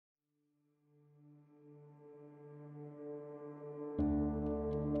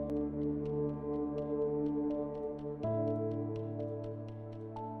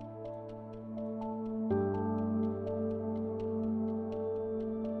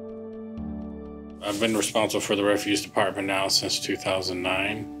I've been responsible for the refuse department now since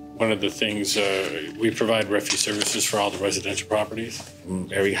 2009. One of the things, we provide refuse services for all the residential properties.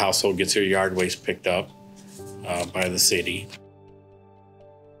 Every household gets their yard waste picked up by the city.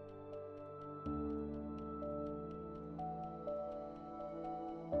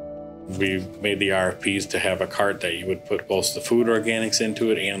 We made the RFPs to have a cart that you would put both the food organics into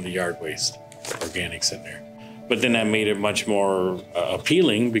it and the yard waste organics in there. But then that made it much more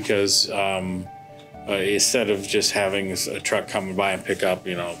appealing because instead of just having a truck coming by and pick up,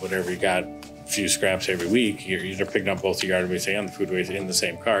 whatever you got, a few scraps every week, you're picking up both the yard waste and the food waste in the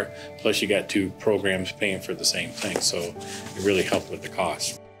same cart. Plus you got two programs paying for the same thing. So it really helped with the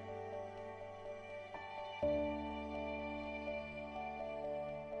cost.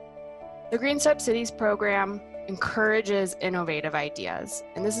 The Green Step Cities program encourages innovative ideas,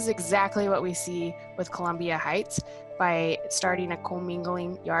 and this is exactly what we see with Columbia Heights by starting a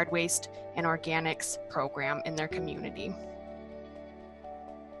commingling yard waste and organics program in their community.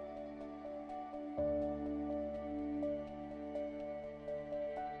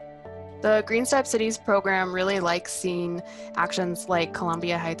 The Green Step Cities program really likes seeing actions like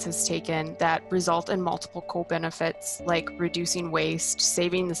Columbia Heights has taken that result in multiple co-benefits, like reducing waste,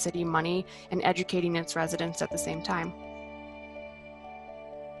 saving the city money, and educating its residents at the same time.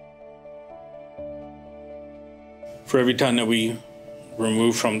 For every ton that we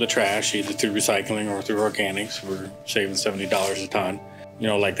remove from the trash, either through recycling or through organics, we're saving $70 a ton.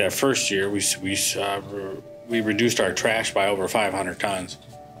 Like that first year, we reduced our trash by over 500 tons.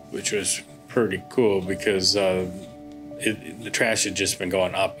 Which was pretty cool because the trash had just been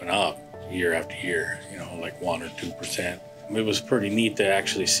going up and up year after year, like 1 or 2%. It was pretty neat to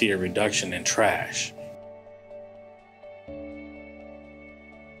actually see a reduction in trash.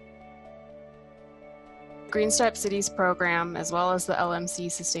 Green Step Cities program, as well as the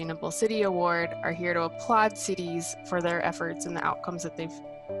LMC Sustainable City Award, are here to applaud cities for their efforts and the outcomes that they've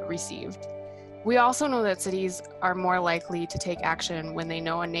received. We also know that cities are more likely to take action when they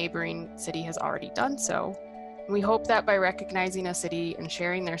know a neighboring city has already done so. We hope that by recognizing a city and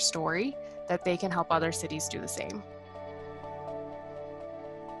sharing their story, that they can help other cities do the same.